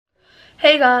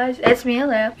Hey guys, it's me,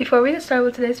 Alea. Before we get started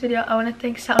with today's video, I want to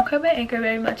thank SoundCloud by Anchor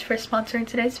very much for sponsoring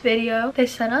today's video. They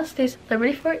sent us these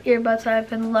Liberty 4 earbuds that I've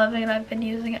been loving, and I've been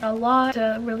using it a lot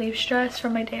to relieve stress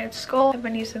from my day at school. I've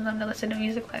been using them to listen to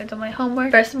music while I do my homework.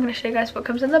 First, I'm going to show you guys what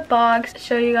comes in the box,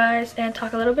 show you guys and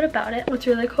talk a little bit about it. What's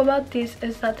really cool about these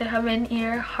is that they have an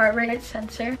ear heart rate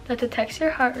sensor that detects your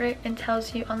heart rate and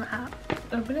tells you on the app.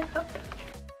 Open it up.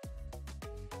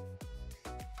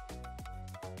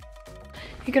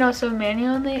 You can also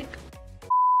manually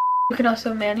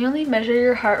measure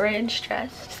your heart rate and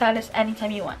stress status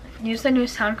anytime you want. Use the new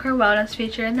SoundCloud Wellness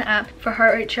feature in the app for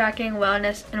heart rate tracking,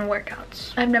 wellness, and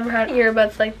workouts. I've never had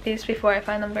earbuds like these before. I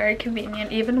find them very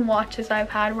convenient. Even watches I've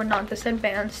had were not this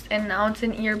advanced, and now it's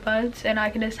in earbuds and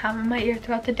I can just have them in my ear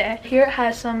throughout the day. Here it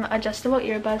has some adjustable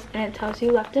earbuds and it tells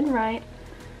you left and right.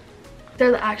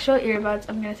 They're the actual earbuds.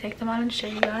 I'm going to take them out and show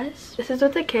you guys. This is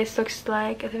what the case looks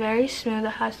like. It's very smooth. It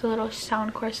has the little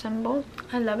SoundCloud symbol.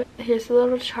 I love it. Here's the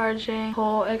little charging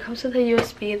hole. It comes with a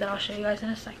USB that I'll show you guys in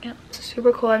a second. It's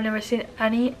super cool. I've never seen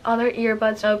any other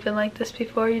earbuds open like this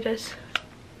before. You just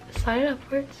slide it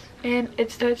upwards and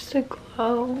it starts to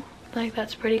glow. Like,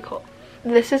 that's pretty cool.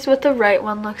 This is what the right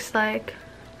one looks like.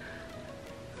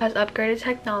 Has upgraded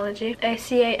technology,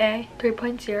 ACAA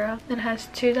 3.0, and has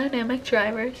 2 dynamic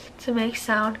drivers to make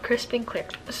sound crisp and clear.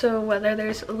 So whether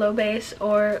there's low bass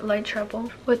or light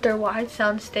treble, with their wide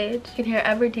sound stage, you can hear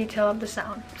every detail of the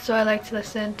sound. So I like to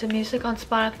listen to music on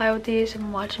Spotify with these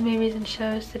and watch movies and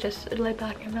shows to just lay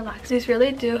back and relax. These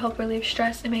really do help relieve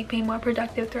stress and make me more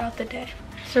productive throughout the day.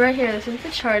 So right here, this is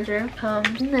the charger.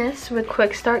 Comes in this with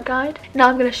quick start guide. Now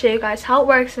I'm going to show you guys how it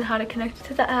works and how to connect it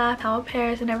to the app, how it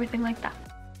pairs, and everything like that.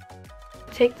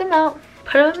 Take them out,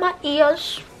 put them in my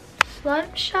ears, slide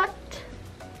them shut.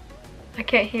 I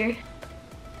can't hear.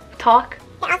 Talk.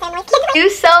 You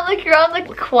sound like you're on like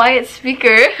a quiet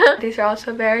speaker. These are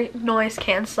also very noise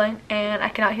canceling and I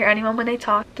cannot hear anyone when they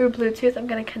talk. Through Bluetooth, I'm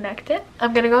going to connect it.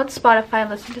 I'm going to go on Spotify and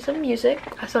listen to some music.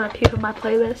 I just want to peep at my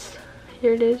playlist.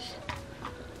 Here it is.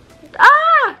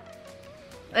 Ah!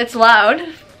 It's loud.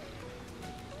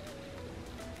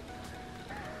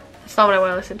 That's not what I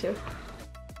want to listen to.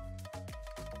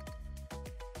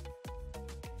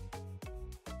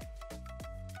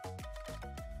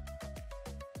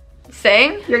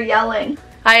 Sing? You're yelling.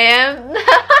 I am.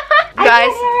 Guys.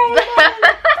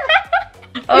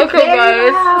 Oh,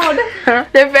 gross.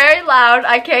 They're very loud.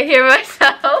 I can't hear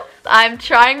myself. I'm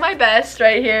trying my best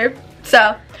right here.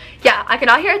 So, yeah, I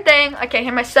cannot hear a thing. I can't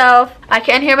hear myself. I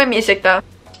can't hear my music though.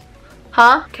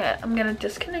 Huh? Okay, I'm gonna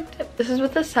disconnect it. This is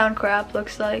what the SoundCloud app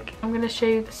looks like. I'm gonna show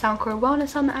you the SoundCloud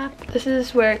Wellness on the app. This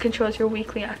is where it controls your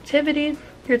weekly activity,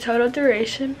 your total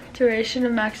duration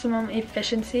of maximum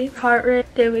efficiency, heart rate,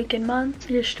 day, week, and month,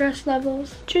 your stress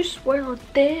levels. Juice WRLD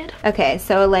dead. Okay,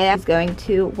 so Alea is going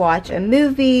to watch a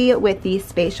movie with the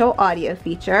spatial audio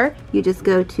feature. You just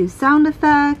go to sound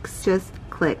effects, just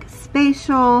click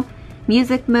spatial,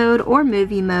 music mode or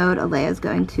movie mode. Alea is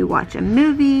going to watch a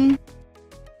movie.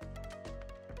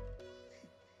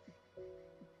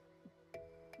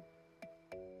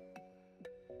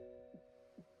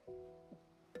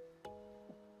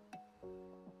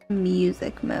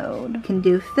 Music mode. Can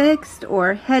do fixed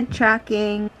or head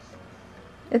tracking.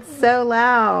 It's so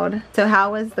loud. So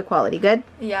how was the quality? Good?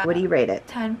 Yeah. What do you rate it?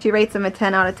 10. She rates them a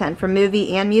 10 out of 10 for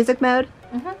movie and music mode.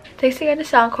 Thanks again to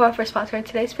SoundCloud for sponsoring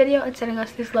today's video and sending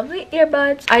us these lovely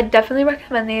earbuds. I definitely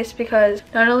recommend these because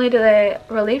not only do they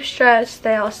relieve stress,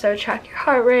 they also track your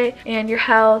heart rate and your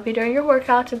health during your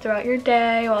workouts and throughout your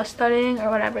day while studying or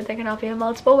whatever. They can help you in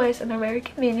multiple ways and they're very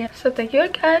convenient. So thank you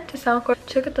again to SoundCloud.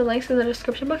 Check out the links in the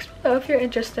description box below if you're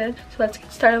interested. So let's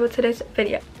get started with today's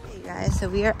video. Guys, so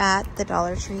we are at the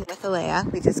Dollar Tree with Alea.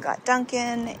 We just got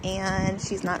Dunkin' and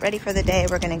she's not ready for the day.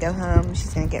 We're gonna go home,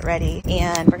 she's gonna get ready,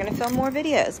 and we're gonna film more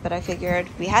videos, but I figured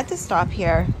we had to stop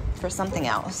here for something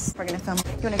else. We're gonna film.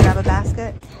 You wanna grab a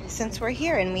basket? Since we're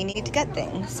here and we need to get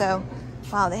things. So,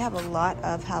 wow, they have a lot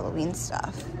of Halloween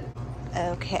stuff.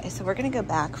 Okay, so we're gonna go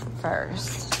back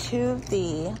first to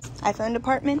the iPhone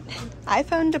department,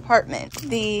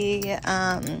 the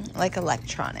like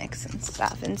electronics and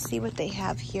stuff, and see what they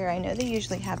have here. I know they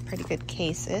usually have pretty good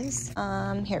cases.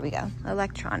 Here we go,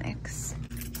 electronics.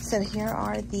 So here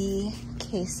are the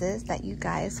cases that you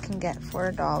guys can get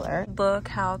for $1. Look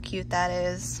how cute that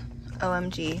is.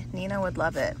 OMG, Nina would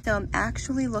love it. So I'm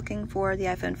actually looking for the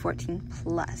iPhone 14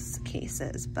 Plus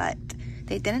cases, but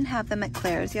they didn't have them at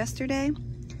Claire's yesterday,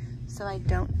 so I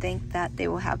don't think that they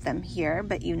will have them here,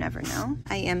 but you never know.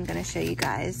 I am gonna show you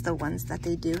guys the ones that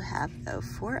they do have though.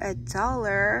 For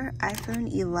 $1,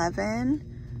 iPhone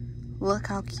 11. Look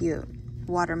how cute.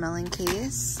 Watermelon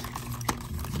case.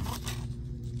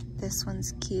 This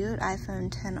one's cute,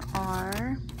 iPhone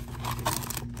XR.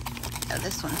 Oh,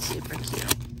 this one's super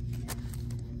cute.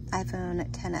 iPhone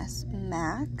XS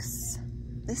Max.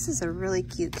 This is a really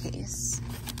cute case.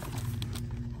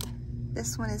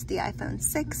 This one is the iPhone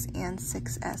 6 and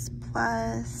 6S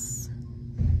Plus.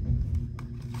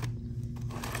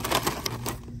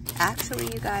 Actually,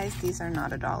 you guys, these are not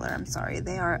 $1. I'm sorry.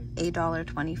 They are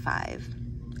 $1.25.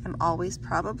 I'm always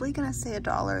probably gonna say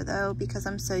 $1 though, because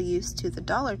I'm so used to the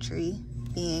Dollar Tree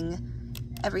being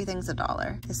everything's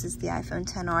 $1. This is the iPhone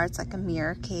XR. It's like a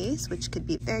mirror case, which could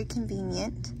be very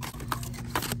convenient.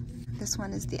 This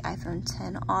one is the iPhone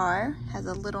XR. Has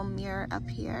a little mirror up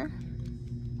here.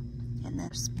 And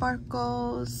then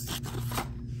sparkles.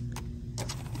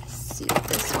 Let's see what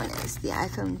this one is. The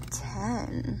iPhone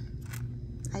 10.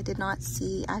 I did not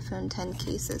see iPhone 10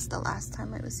 cases the last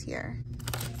time I was here.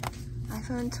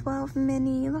 iPhone 12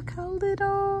 mini, look how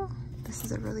little. This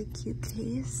is a really cute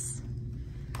case.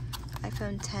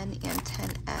 iPhone 10 and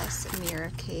 10S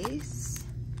mirror case.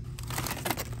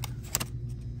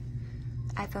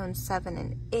 iPhone 7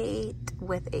 and 8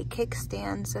 with a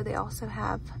kickstand. So they also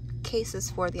have cases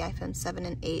for the iPhone 7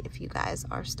 and 8 if you guys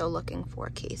are still looking for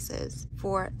cases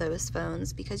for those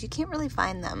phones, because you can't really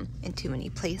find them in too many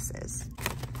places.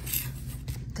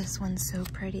 This one's so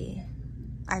pretty.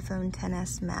 iPhone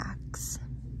XS Max.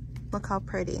 Look how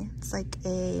pretty. It's like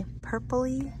a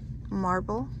purpley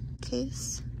marble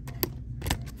case.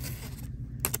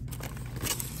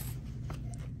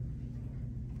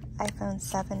 iPhone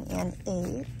 7 and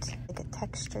 8, like a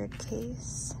textured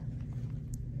case.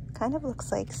 Kind of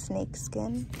looks like snake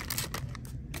skin.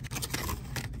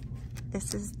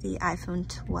 This is the iPhone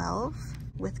 12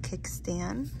 with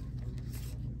kickstand.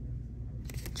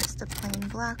 Just a plain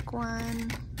black one.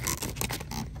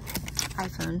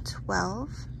 iPhone 12.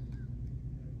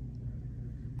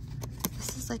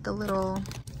 This is like a little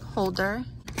holder.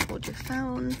 Hold your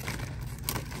phone.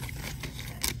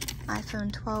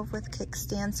 iPhone 12 with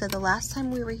kickstand. So the last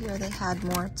time we were here, they had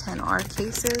more XR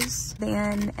cases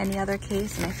than any other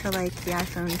case, and I feel like the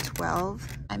iPhone 12,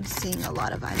 I'm seeing a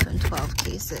lot of iPhone 12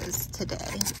 cases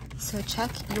today. So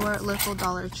check your local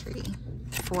Dollar Tree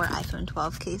for iPhone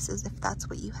 12 cases if that's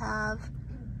what you have.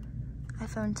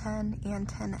 iPhone 10 and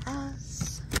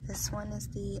 10S. This one is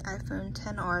the iPhone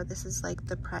XR. This is like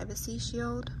the privacy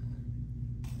shield.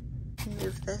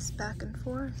 Move this back and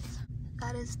forth.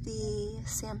 That is the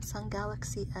Samsung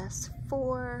Galaxy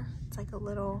S4. It's like a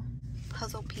little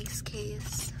puzzle piece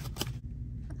case.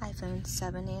 iPhone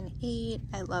 7 and 8.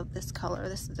 I love this color.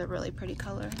 This is a really pretty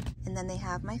color. And then they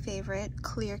have my favorite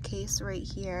clear case right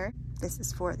here. This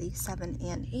is for the 7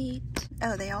 and 8.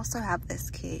 Oh, they also have this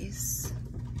case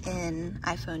in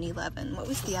iPhone 11. What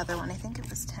was the other one? I think it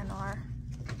was XR.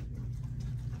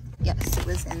 Yes, it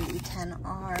was in the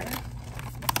XR.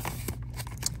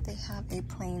 They have a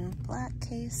plain black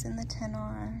case in the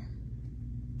XR.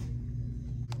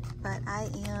 But I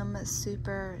am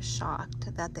super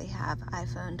shocked that they have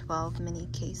iPhone 12 mini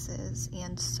cases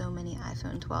and so many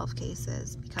iPhone 12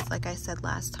 cases, because like I said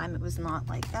last time, it was not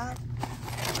like that.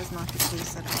 That was not the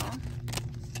case at all.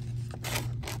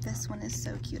 This one is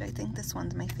so cute. I think this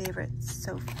one's my favorite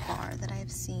so far that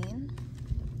I've seen.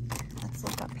 Let's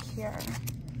look up here.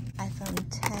 iPhone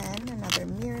 10, another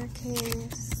mirror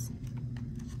case.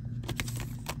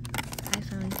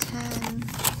 iPhone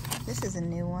 10. This is a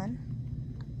new one.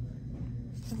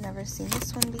 I've never seen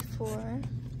this one before.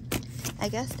 I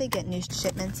guess they get new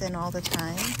shipments in all the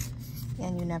time,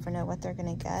 and you never know what they're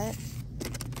gonna get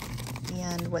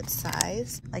and what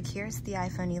size. Like here's the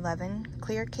iPhone 11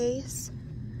 clear case.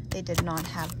 They did not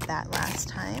have that last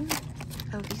time.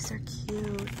 Oh, these are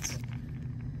cute.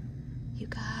 You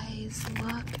guys,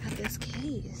 look at this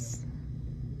case.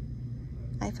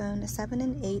 iPhone 7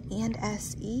 and 8 and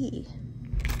SE.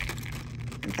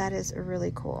 That is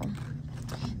really cool.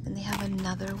 Then they have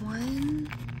another one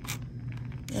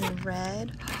in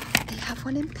red. They have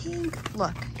one in pink.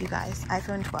 Look, you guys,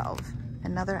 iPhone 12.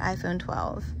 Another iPhone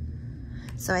 12.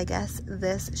 So I guess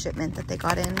this shipment that they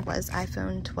got in was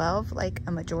iPhone 12, like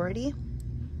a majority.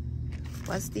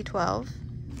 Was the 12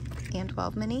 and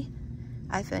 12 mini.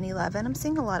 iPhone 11. I'm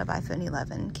seeing a lot of iPhone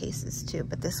 11 cases too,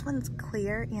 but this one's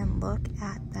clear, and look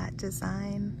at that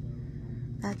design.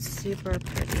 That's super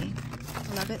pretty.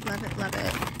 Love it, love it, love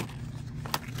it.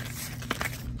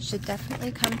 Should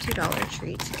definitely come to Dollar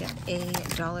Tree to get a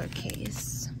dollar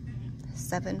case.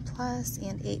 7 Plus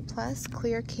and 8 Plus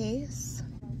clear case.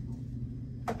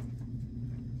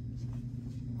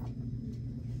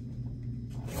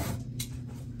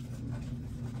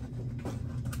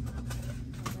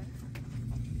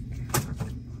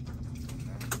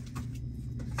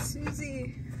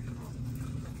 Susie.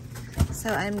 So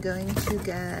I'm going to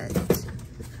get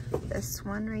this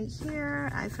one right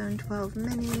here, iPhone 12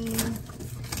 mini.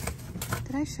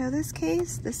 Did I show this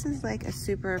case? This is like a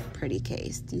super pretty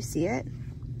case. Do you see it?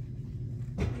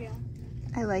 Yeah.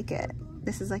 I like it.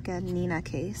 This is like a Nina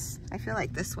case. I feel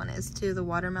like this one is too, the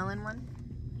watermelon one.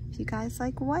 If you guys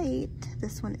like white,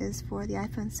 this one is for the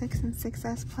iPhone 6 and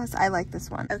 6S Plus. I like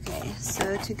this one. Okay,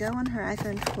 so to go on her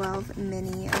iPhone 12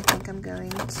 mini, I think I'm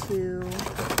going to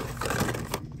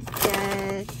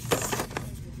get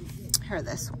her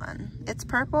this one. It's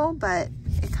purple, but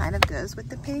it kind of goes with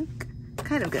the pink.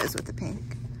 Kind of goes with the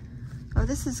pink. Oh,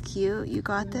 this is cute. You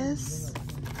got this?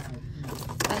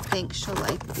 I think she'll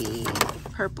like the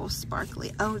purple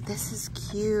sparkly. Oh, this is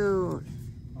cute.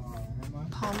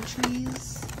 Palm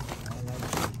trees.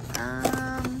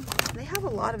 They have a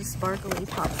lot of sparkly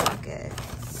pop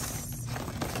sockets.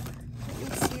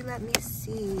 Let me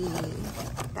see.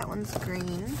 That one's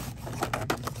green.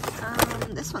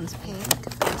 This one's pink.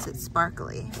 Yes, it's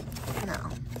sparkly. No.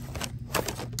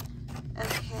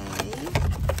 Okay.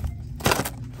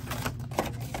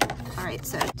 Alright,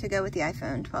 so to go with the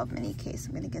iPhone 12 mini case,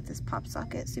 I'm going to get this pop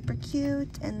socket, super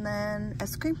cute, and then a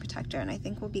screen protector, and I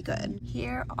think we'll be good.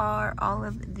 Here are all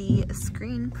of the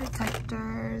screen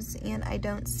protectors, and I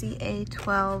don't see a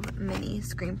 12 mini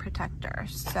screen protector,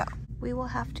 so we will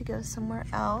have to go somewhere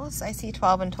else. I see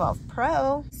 12 and 12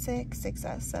 Pro, 6,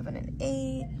 6S, 7, and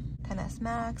 8, 10S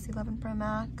Max, 11 Pro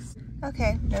Max.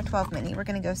 Okay, no 12 mini. We're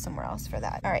gonna go somewhere else for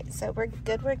that. All right, so we're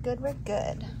good, we're good, we're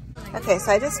good. Okay,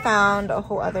 so I just found a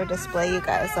whole other display, you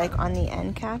guys, like on the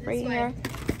end cap right here.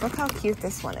 Look how cute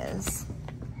this one is.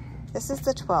 This is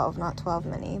the 12, not 12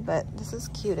 mini, but this is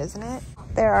cute, isn't it?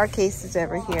 There are cases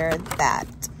over here that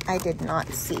I did not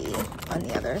see on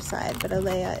the other side, but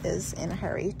Alea is in a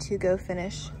hurry to go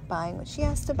finish buying what she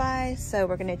has to buy, so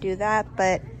we're gonna do that,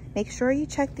 but make sure you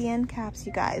check the end caps,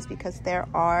 you guys, because there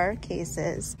are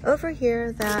cases over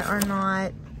here that are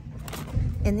not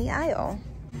in the aisle.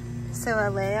 So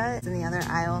Alea is in the other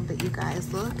aisle, but you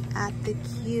guys, look at the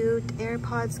cute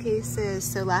AirPods cases.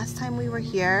 So last time we were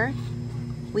here,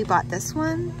 we bought this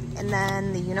one and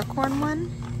then the unicorn one,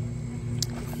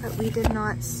 but we did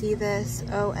not see this.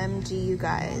 OMG, you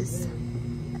guys,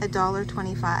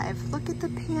 $1.25. Look at the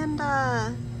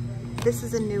panda. This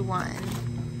is a new one.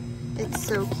 It's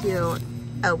so cute.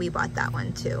 Oh, we bought that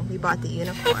one too. We bought the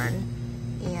unicorn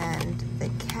and the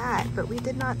cat, but we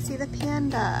did not see the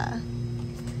panda.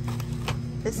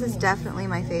 This is definitely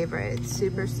my favorite. It's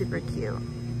super, super cute.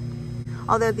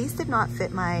 Although these did not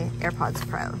fit my AirPods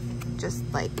Pro, just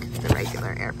like the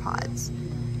regular AirPods.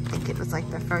 I think it was like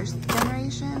the first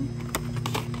generation.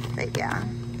 But yeah,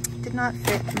 did not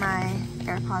fit my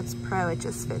AirPods Pro. It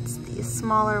just fits these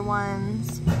smaller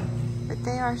ones. But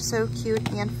they are so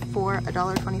cute, and for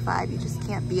 $1.25, you just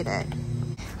can't beat it.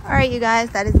 All right, you guys,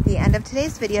 that is the end of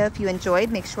today's video. If you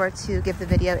enjoyed, make sure to give the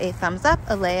video a thumbs up.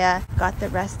 Alea got the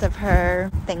rest of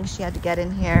her things she had to get in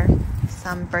here.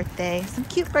 Some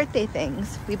cute birthday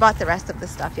things. We bought the rest of the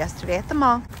stuff yesterday at the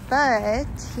mall. But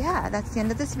yeah, that's the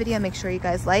end of this video. Make sure you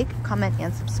guys like, comment,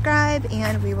 and subscribe,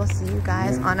 and we will see you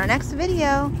guys on our next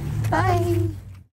video. Bye.